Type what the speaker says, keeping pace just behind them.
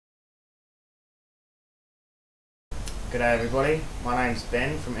G'day everybody, my name's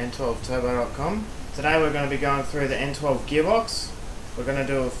Ben from N12turbo.com. Today we're going to be going through the N12 gearbox. We're going to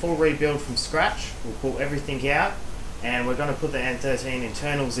do a full rebuild from scratch. We'll pull everything out and we're going to put the N13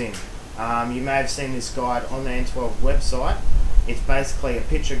 internals in. You may have seen this guide on the N12 website. It's basically a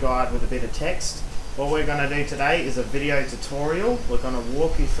picture guide with a bit of text. What we're going to do today is a video tutorial. We're going to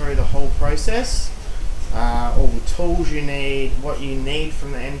walk you through the whole process. All the tools you need, what you need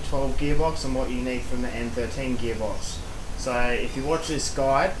from the N12 gearbox and what you need from the N13 gearbox. So if you watch this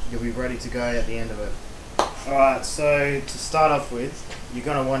guide, you'll be ready to go at the end of it. Alright, so to start off with, you're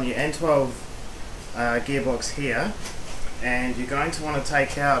going to want your N12 gearbox here, and you're going to want to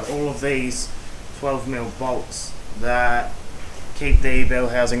take out all of these 12mm bolts that keep the bell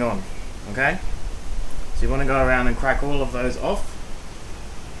housing on. Okay? So you want to go around and crack all of those off,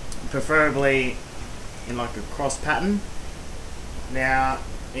 preferably in like a cross pattern. Now,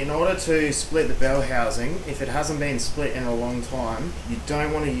 in order to split the bell housing, if it hasn't been split in a long time, you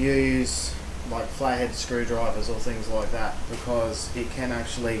don't want to use like flathead screwdrivers or things like that, because it can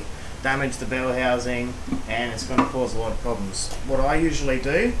actually damage the bell housing and it's going to cause a lot of problems. What I usually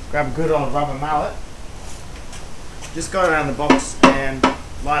do, grab a good old rubber mallet, just go around the box and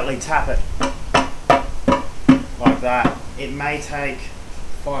lightly tap it like that. It may take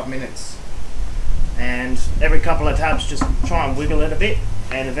 5 minutes, and every couple of taps just try and wiggle it a bit,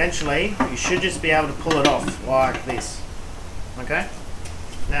 and eventually you should just be able to pull it off like this. Okay?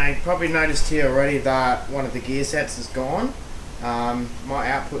 Now you've probably noticed here already that one of the gear sets is gone.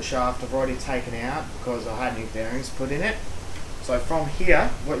 My output shaft I've already taken out because I had new bearings put in it. So from here,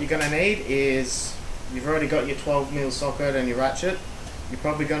 what you're going to need is, you've already got your 12mm socket and your ratchet. You're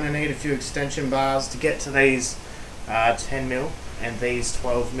probably going to need a few extension bars to get to these 10mm and these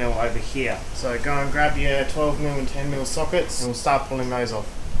 12mm over here. So go and grab your 12mm and 10mm sockets and we'll start pulling those off.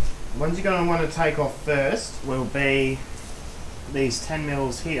 Ones you're going to want to take off first will be these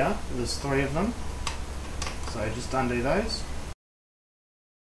 10mm here. There's 3 of them. So just undo those.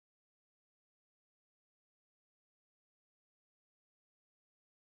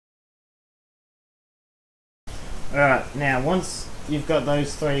 Alright, now once you've got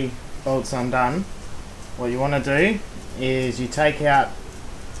those 3 bolts undone, what you want to do is you take out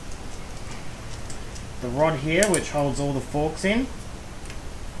the rod here which holds all the forks in.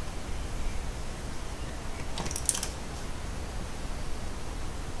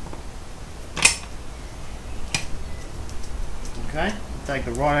 Okay, take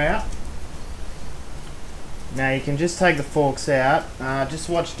the rod out. Now you can just take the forks out. Just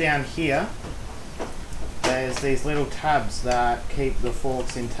watch down here. There's these little tabs that keep the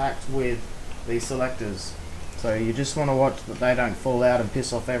forks intact with these selectors. So you just want to watch that they don't fall out and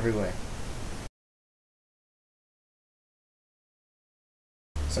piss off everywhere.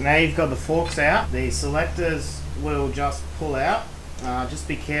 So now you've got the forks out, the selectors will just pull out. Just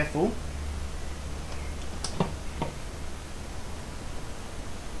be careful.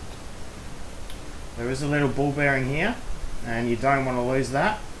 There is a little ball bearing here and you don't want to lose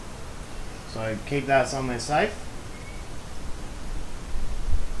that. So keep that somewhere safe.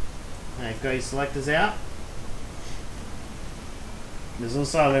 Now you've got your selectors out. There's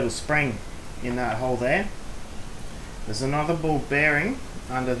also a little spring in that hole there. There's another ball bearing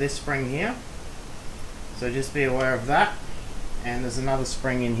under this spring here, so just be aware of that. And there's another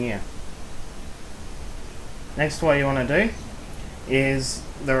spring in here. Next, what you want to do is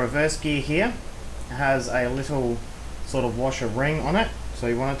the reverse gear here has a little sort of washer ring on it, so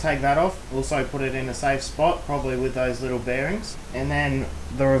you want to take that off. Also put it in a safe spot, probably with those little bearings. And then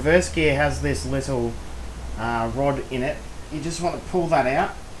the reverse gear has this little rod in it. You just want to pull that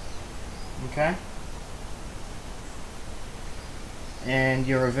out, okay? And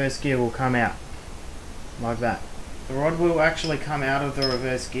your reverse gear will come out, like that. The rod will actually come out of the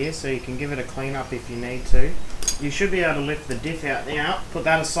reverse gear, so you can give it a clean up if you need to. You should be able to lift the diff out now. Put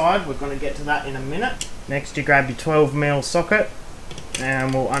that aside, we're going to get to that in a minute. Next you grab your 12mm socket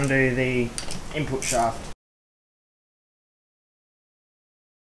and we'll undo the input shaft.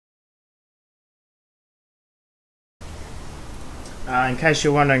 In case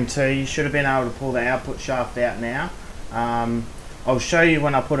you're wondering too, you should have been able to pull the output shaft out now. I'll show you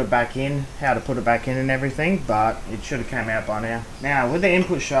when I put it back in, how to put it back in and everything, but it should have come out by now. Now with the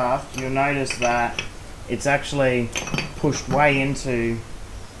input shaft, you'll notice that it's actually pushed way into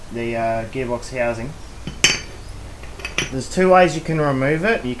the gearbox housing. There's 2 ways you can remove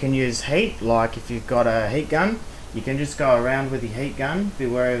it. You can use heat, like if you've got a heat gun, you can just go around with your heat gun. Be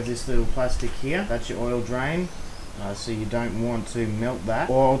wary of this little plastic here, that's your oil drain. So you don't want to melt that.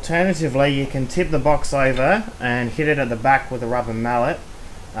 Or alternatively, you can tip the box over and hit it at the back with a rubber mallet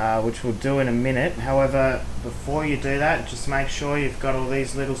which we'll do in a minute. However, before you do that, just make sure you've got all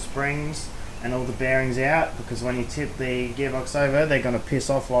these little springs and all the bearings out, because when you tip the gearbox over, they're going to piss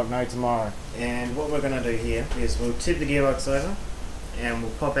off like no tomorrow. And what we're going to do here is we'll tip the gearbox over and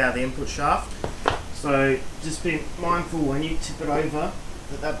we'll pop out the input shaft. So just be mindful when you tip it over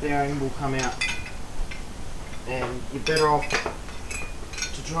that bearing will come out, and you're better off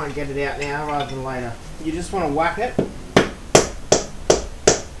to try and get it out now rather than later. You just want to whack it.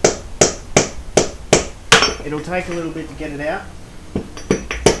 It'll take a little bit to get it out.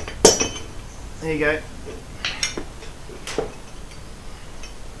 There you go.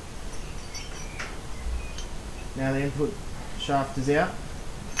 Now the input shaft is out.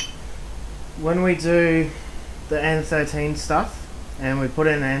 When we do the N13 stuff and we put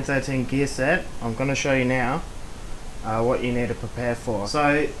in the N13 gear set, I'm going to show you now what you need to prepare for.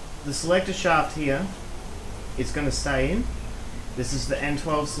 So the selector shaft here is going to stay in. This is the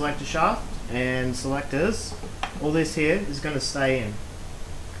N12 selector shaft and selectors. All this here is going to stay in.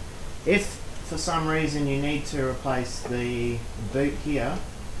 If for some reason you need to replace the boot here,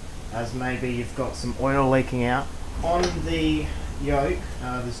 as maybe you've got some oil leaking out, on the yoke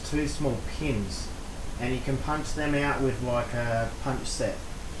there's two small pins, and you can punch them out with like a punch set.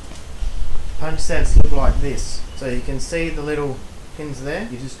 Punch sets look like this, so you can see the little pins there.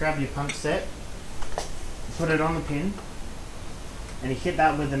 You just grab your punch set, put it on the pin, and you hit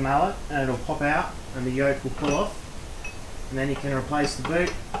that with the mallet and it'll pop out and the yoke will pull off, and then you can replace the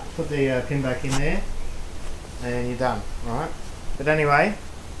boot, put the pin back in there, and you're done. Alright, but anyway,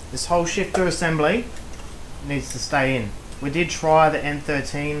 this whole shifter assembly needs to stay in. We did try the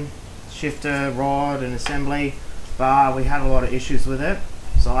N13 shifter rod and assembly, but we had a lot of issues with it.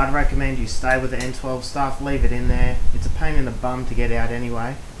 So I'd recommend you stay with the N12 stuff, leave it in there. It's a pain in the bum to get out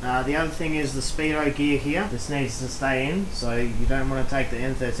anyway. The other thing is the speedo gear here. This needs to stay in, so you don't want to take the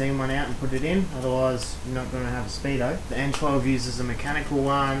N13 one out and put it in, otherwise you're not going to have a speedo. The N12 uses a mechanical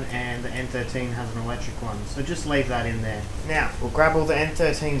one and the N13 has an electric one, so just leave that in there. Now, we'll grab all the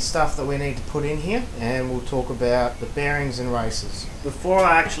N13 stuff that we need to put in here and we'll talk about the bearings and races. Before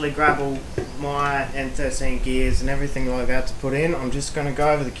I actually grab all my N13 gears and everything like that to put in, I'm just going to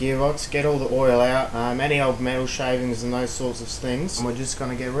go over the gearbox, get all the oil out, any old metal shavings and those sorts of things, and we're just going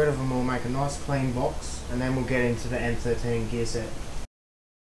to get rid of them. We'll make a nice clean box and then we'll get into the N13 gear set.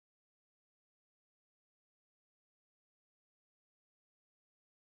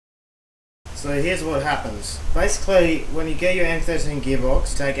 So here's what happens. Basically, when you get your N13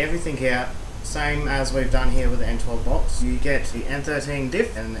 gearbox, take everything out, same as we've done here with the N12 box. You get the N13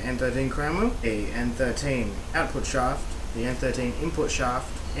 diff and the N13 crown wheel, the N13 output shaft, the N13 input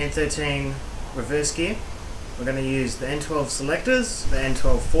shaft, N13 reverse gear. We're going to use the N12 selectors, the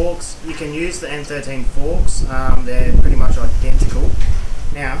N12 forks. You can use the N13 forks, they're pretty much identical.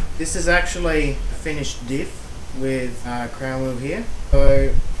 Now, this is actually a finished diff with crown wheel here.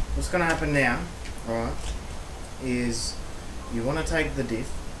 So what's going to happen now, right, is you want to take the diff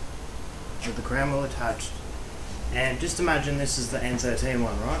with the crown wheel attached, and just imagine this is the N13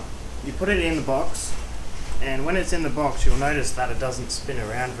 one, right? You put it in the box, and when it's in the box you'll notice that it doesn't spin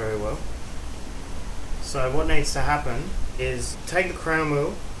around very well. So what needs to happen is take the crown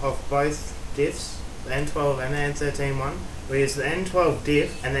wheel off both diffs, the N12 and the N13 one. We use the N12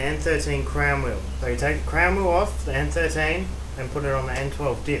 diff and the N13 crown wheel. So you take the crown wheel off the N13 and put it on the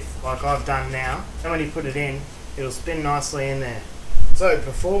N12 diff, like I've done now. And when you put it in, it'll spin nicely in there. So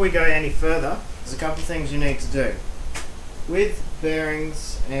before we go any further, there's a couple of things you need to do. With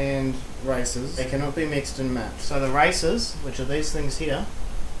bearings and races, they cannot be mixed and matched. So the races, which are these things here,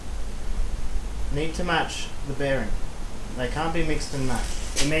 need to match the bearing. They can't be mixed and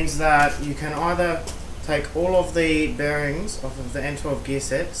matched. It means that you can either take all of the bearings off of the N12 gear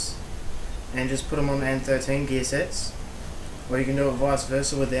sets and just put them on the N13 gear sets, or you can do it vice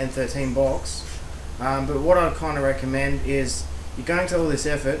versa with the N13 box. But what I kind of recommend is you're going to all this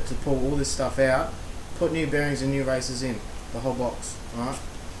effort to pull all this stuff out, put new bearings and new races in the whole box, right?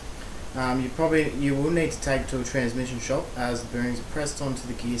 You will need to take it to a transmission shop, as the bearings are pressed onto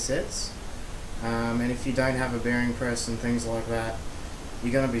the gear sets. And if you don't have a bearing press and things like that,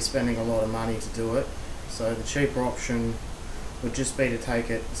 you're going to be spending a lot of money to do it. So the cheaper option would just be to take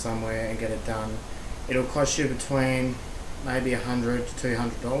it somewhere and get it done. It'll cost you between maybe $100 to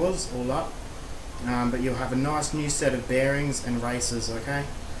 $200 all up, but you'll have a nice new set of bearings and races, okay?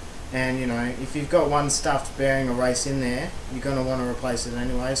 And you know, if you've got one stuffed bearing or race in there, you're going to want to replace it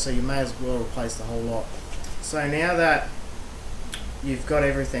anyway, so you may as well replace the whole lot. So now that you've got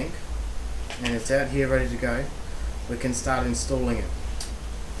everything and it's out here ready to go, we can start installing it.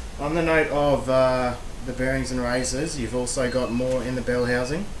 On the note of the bearings and racers, you've also got more in the bell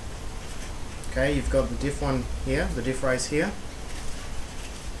housing. Okay, you've got the diff one here, the diff race here.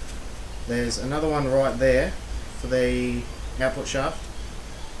 There's another one right there for the output shaft,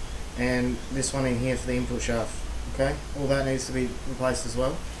 and this one in here for the input shaft. Okay, all that needs to be replaced as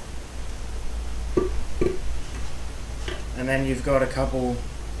well. And then you've got a couple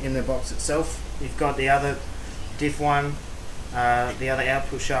in the box itself. You've got the other diff one, the other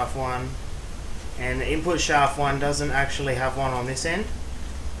output shaft one, and the input shaft one doesn't actually have one on this end.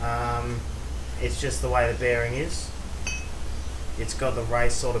 It's just the way the bearing is. It's got the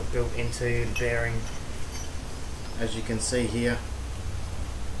race sort of built into the bearing, as you can see here.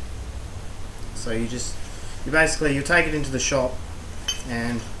 So you basically take it into the shop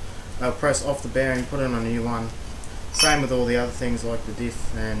and they'll press off the bearing, put it on a new one. Same with all the other things like the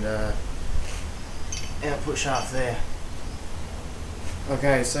diff and output shaft there.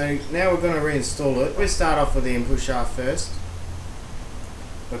 Okay, so now we're going to reinstall it. We'll start off with the input shaft first,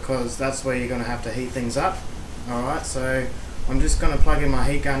 because that's where you're going to have to heat things up. Alright, so I'm just going to plug in my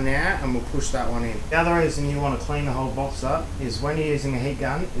heat gun now and we'll push that one in. The other reason you want to clean the whole box up is when you're using a heat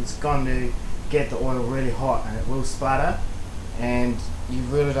gun, it's going to get the oil really hot and it will splatter, and you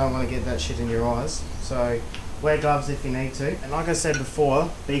really don't want to get that shit in your eyes. So wear gloves if you need to. And like I said before,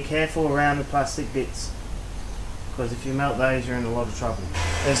 be careful around the plastic bits, because if you melt those, you're in a lot of trouble.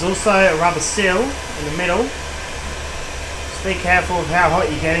 There's also a rubber seal in the middle. Just be careful of how hot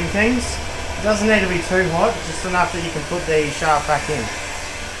you're getting things. It doesn't need to be too hot, just enough that you can put the shaft back in.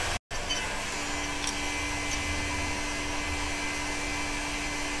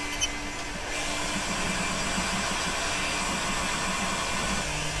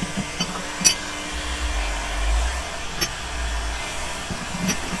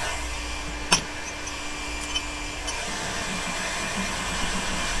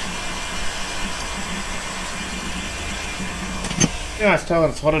 Pretty much tell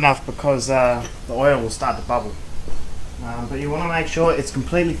it's hot enough because the oil will start to bubble. But you want to make sure it's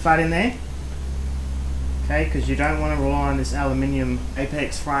completely flat in there, okay? Because you don't want to rely on this aluminium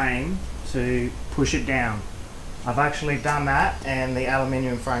apex frame to push it down. I've actually done that, and the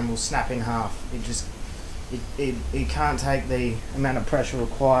aluminium frame will snap in half. It can't take the amount of pressure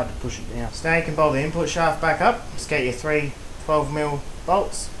required to push it down. So now you can bolt the input shaft back up. Just get your 3 12mm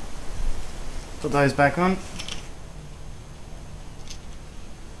bolts. Put those back on.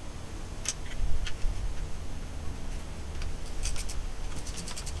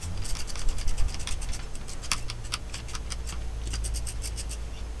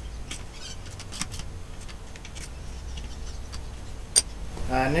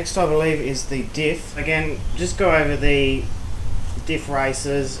 Next I believe is the diff. Again, just go over the diff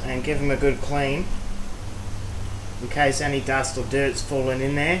racers and give them a good clean. In case any dust or dirt's fallen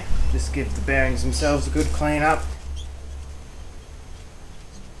in there, just give the bearings themselves a good clean up.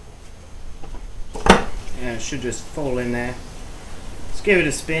 Yeah, it should just fall in there. Just give it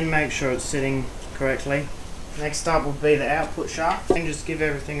a spin, make sure it's sitting correctly. Next up will be the output shaft, and just give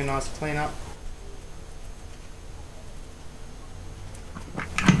everything a nice clean up.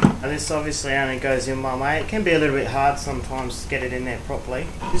 And this obviously only goes in one way. It can be a little bit hard sometimes to get it in there properly.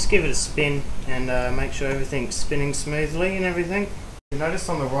 Just give it a spin and make sure everything's spinning smoothly and everything. You notice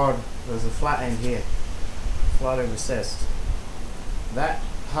on the rod there's a flat end here, slightly recessed. That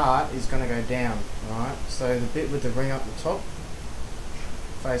part is going to go down, alright? So the bit with the ring up the top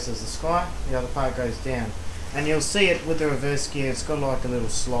faces the sky, the other part goes down. And you'll see it with the reverse gear, it's got like a little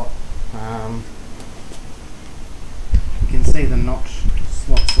slot. You can see the notch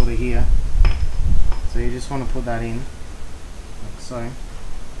slot sort of here, so you just want to put that in like so,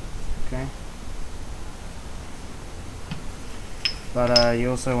 okay? But you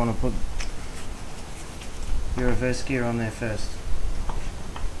also want to put your reverse gear on there first,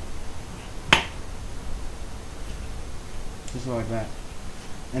 just like that,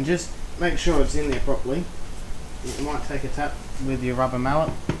 and just make sure it's in there properly. You might take a tap with your rubber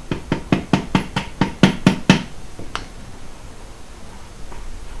mallet.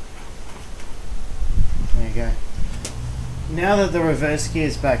 There you go. Now that the reverse gear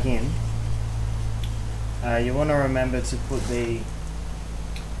is back in, you want to remember to put the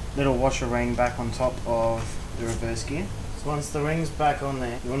little washer ring back on top of the reverse gear. So once the ring's back on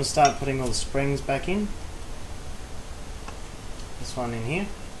there, you want to start putting all the springs back in. This one in here,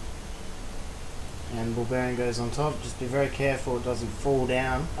 and ball bearing goes on top. Just be very careful it doesn't fall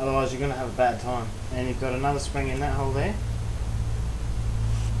down, otherwise you're going to have a bad time. And you've got another spring in that hole there.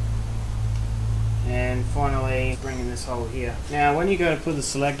 And finally spring in this hole here. Now when you go to put the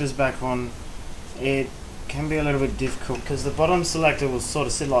selectors back on, it can be a little bit difficult because the bottom selector will sort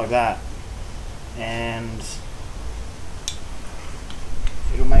of sit like that, and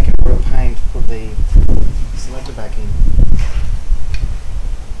it'll make it a real pain to put the selector back in.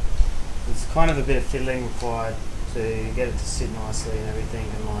 There's kind of a bit of fiddling required to get it to sit nicely and everything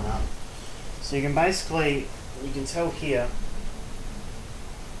and line up. So you can basically, you can tell here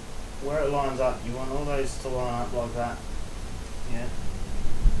where it lines up. You want all those to line up like that. Yeah.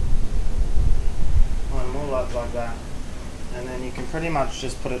 Line them all up like that. And then you can pretty much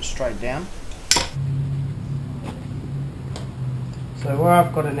just put it straight down. So where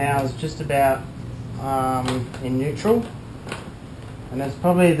I've got it now is just about in neutral, and it's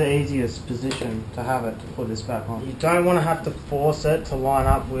probably the easiest position to have it to put this back on. You don't want to have to force it to line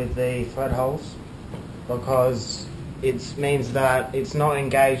up with the thread holes, because it means that it's not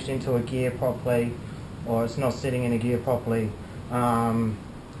engaged into a gear properly, or it's not sitting in a gear properly, and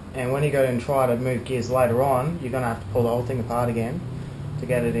when you go and try to move gears later on, you're going to have to pull the whole thing apart again to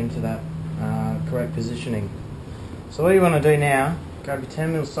get it into that correct positioning. So what you want to do now, grab your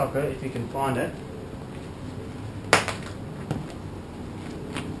 10mm socket if you can find it,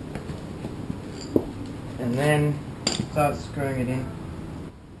 and then start screwing it in.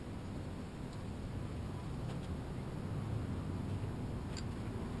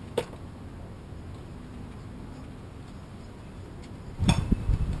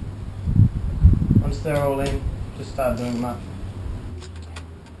 Once they're all in, just start doing them up.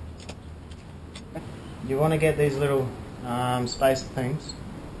 You want to get these little spacer things.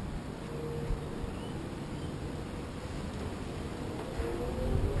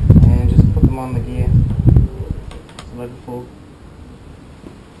 And just put them on the gear. Select forward.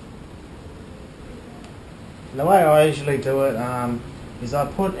 The way I usually do it is I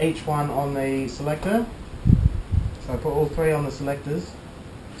put each one on the selector. So I put all three on the selectors.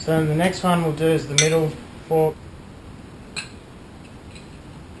 So the next one we'll do is the middle fork.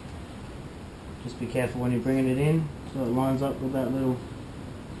 Just be careful when you're bringing it in so it lines up with that little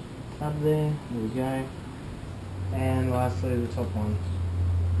tab there. There we go. And lastly the top one.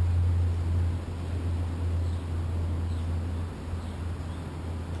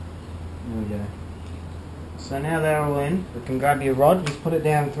 There we go. So now they're all in, we can grab your rod, just put it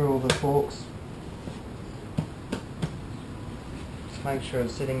down through all the forks. Just make sure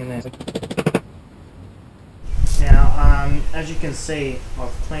it's sitting in there. Now, as you can see,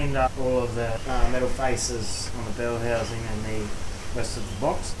 I've cleaned up all of the metal faces on the bell housing and the rest of the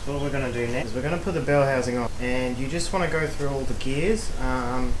box. So what we're going to do next is we're going to put the bell housing on, and you just want to go through all the gears.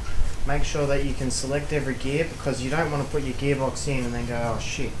 Make sure that you can select every gear, because you don't want to put your gearbox in and then go, oh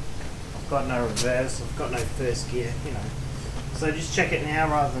shit, I've got no reverse, I've got no first gear, you know. So just check it now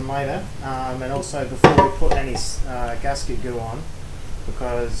rather than later, and also before we put any gasket goo on,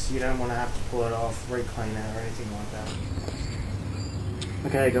 because you don't want to have to pull it off, reclean it or anything like that.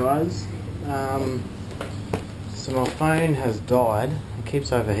 Okay guys, so my phone has died, it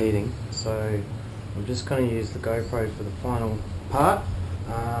keeps overheating, so I'm just going to use the GoPro for the final part.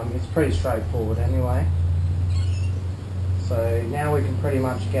 It's pretty straightforward anyway. So now we can pretty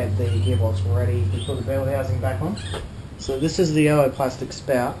much get the gearbox ready to put the bell housing back on. So this is the yellow plastic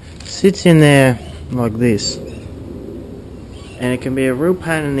spout. It sits in there like this. And it can be a real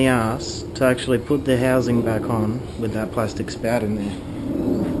pain in the ass to actually put the housing back on with that plastic spout in there.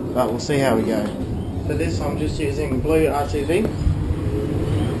 But we'll see how we go. For this I'm just using blue RTV.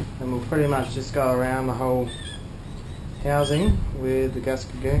 And we'll pretty much just go around the whole housing with the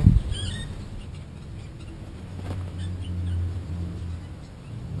gasket goo.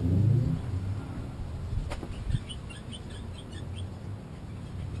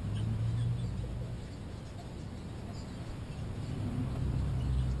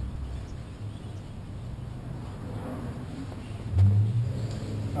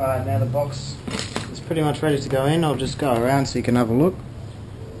 Alright, now the box is pretty much ready to go in. I'll just go around so you can have a look.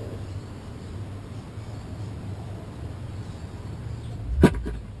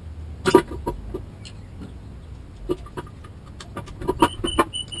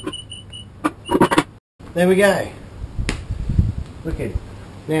 There we go. Wicked.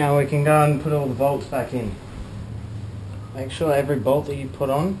 Now we can go and put all the bolts back in. Make sure every bolt that you put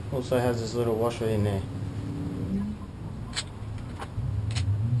on also has this little washer in there.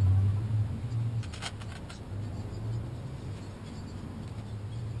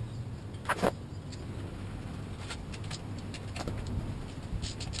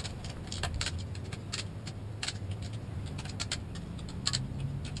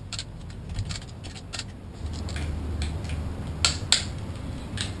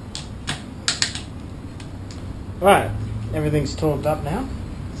 Right, everything's torqued up now.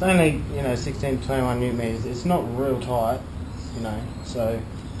 It's only, 16 to 21 newton meters. It's not real tight, so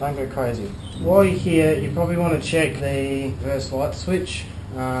don't go crazy. While you're here, you probably want to check the reverse light switch.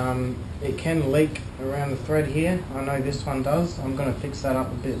 It can leak around the thread here. I know this one does. I'm going to fix that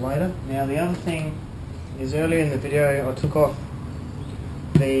up a bit later. Now the other thing is, earlier in the video I took off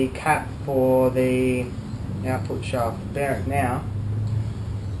the cap for the output shaft bearing. Now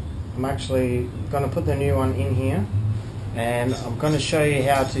I'm actually going to put the new one in here, and I'm going to show you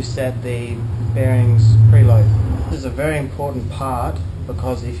how to set the bearings preload. This is a very important part,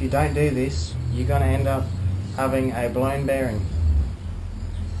 because if you don't do this, you're going to end up having a blown bearing.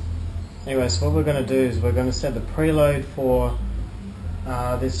 Anyway, so what we're going to do is we're going to set the preload for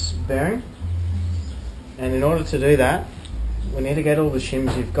this bearing, and in order to do that we need to get all the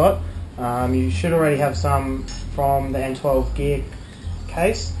shims you've got. You should already have some from the N12 gear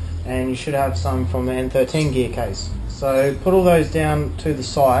case, and you should have some from the N13 gear case. So put all those down to the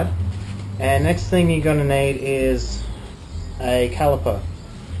side, and next thing you're going to need is a caliper.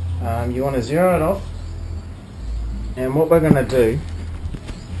 You want to zero it off, and what we're going to do,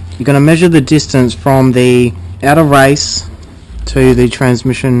 you're going to measure the distance from the outer race to the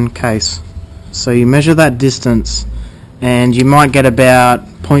transmission case. So you measure that distance, and you might get about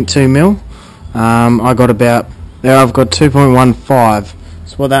 0.2 mil. I've got 2.15.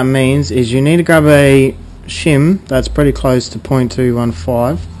 So what that means is you need to grab a shim that's pretty close to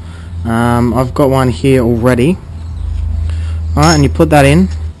 0.215. I've got one here already. Alright, and you put that in,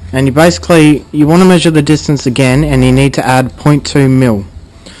 and you want to measure the distance again, and you need to add 0.2 mil.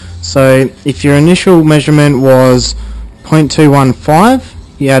 So if your initial measurement was 0.215,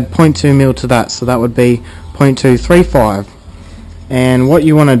 you add 0.2 mil to that, so that would be 0.235. And what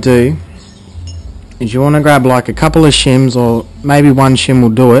you want to do is you want to grab like a couple of shims, or maybe one shim will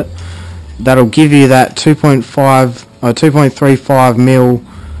do it. That'll give you that 2.5 or 2.35 mil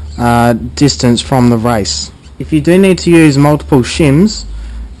distance from the race. If you do need to use multiple shims,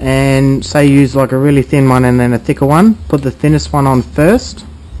 and say you use like a really thin one and then a thicker one, put the thinnest one on first,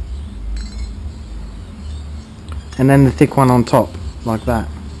 and then the thick one on top, like that.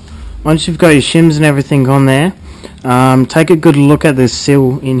 Once you've got your shims and everything on there, take a good look at this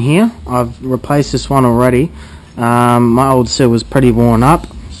seal in here. I've replaced this one already. My old seal was pretty worn up.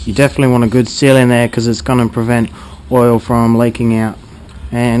 You definitely want a good seal in there, because it's going to prevent oil from leaking out.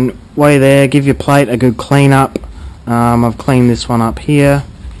 And while you're there, give your plate a good clean up. I've cleaned this one up here.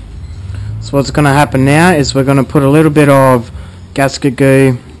 So what's going to happen now is we're going to put a little bit of gasket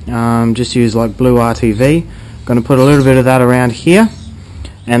goo, just use like blue RTV. Going to put a little bit of that around here,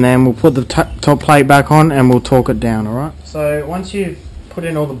 and then we'll put the top plate back on and we'll torque it down. Alright, so once you've put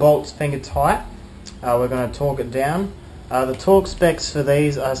in all the bolts finger tight, we're going to torque it down. The torque specs for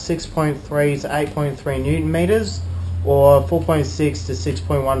these are 6.3 to 8.3 Newton meters, or 4.6 to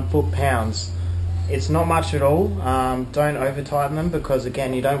 6.1 foot-pounds. It's not much at all. Don't over tighten them, because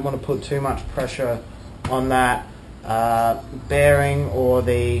again you don't want to put too much pressure on that bearing or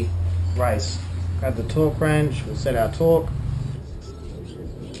the race. Grab the torque wrench, we'll set our torque.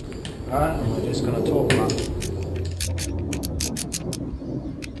 Alright, and we're just going to torque them up.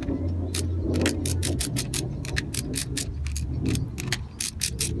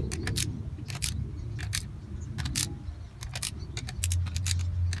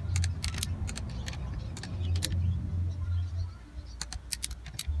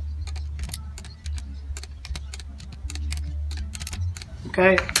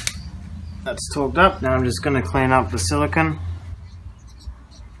 Okay, that's torqued up. Now I'm just going to clean up the silicone.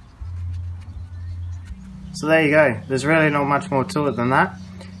 So there you go. There's really not much more to it than that.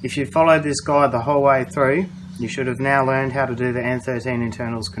 If you followed this guide the whole way through, you should have now learned how to do the N13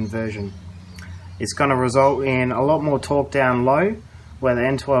 internals conversion. It's going to result in a lot more torque down low, where the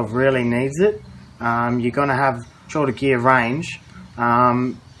N12 really needs it. You're going to have shorter gear range,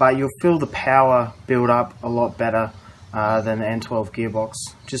 but you'll feel the power build up a lot better than the N12 gearbox,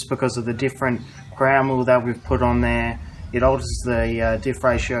 just because of the different ground wheel that we've put on there. It alters the diff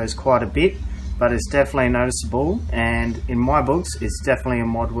ratios quite a bit, but it's definitely noticeable, and in my books it's definitely a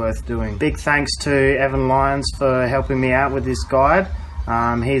mod worth doing. Big thanks to Evan Lyons for helping me out with this guide.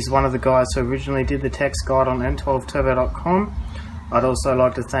 He's one of the guys who originally did the text guide on N12turbo.com. I'd also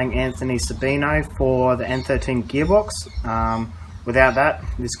like to thank Anthony Sabino for the N13 gearbox. Without that,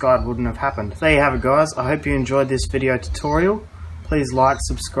 this guide wouldn't have happened. There you have it, guys. I hope you enjoyed this video tutorial. Please like,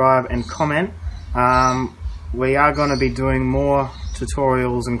 subscribe and comment. We are going to be doing more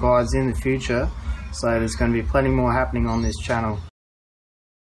tutorials and guides in the future, so there's going to be plenty more happening on this channel.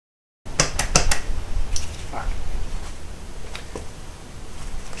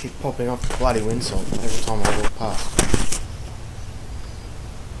 Keep popping off the bloody windscreen every time I walk past.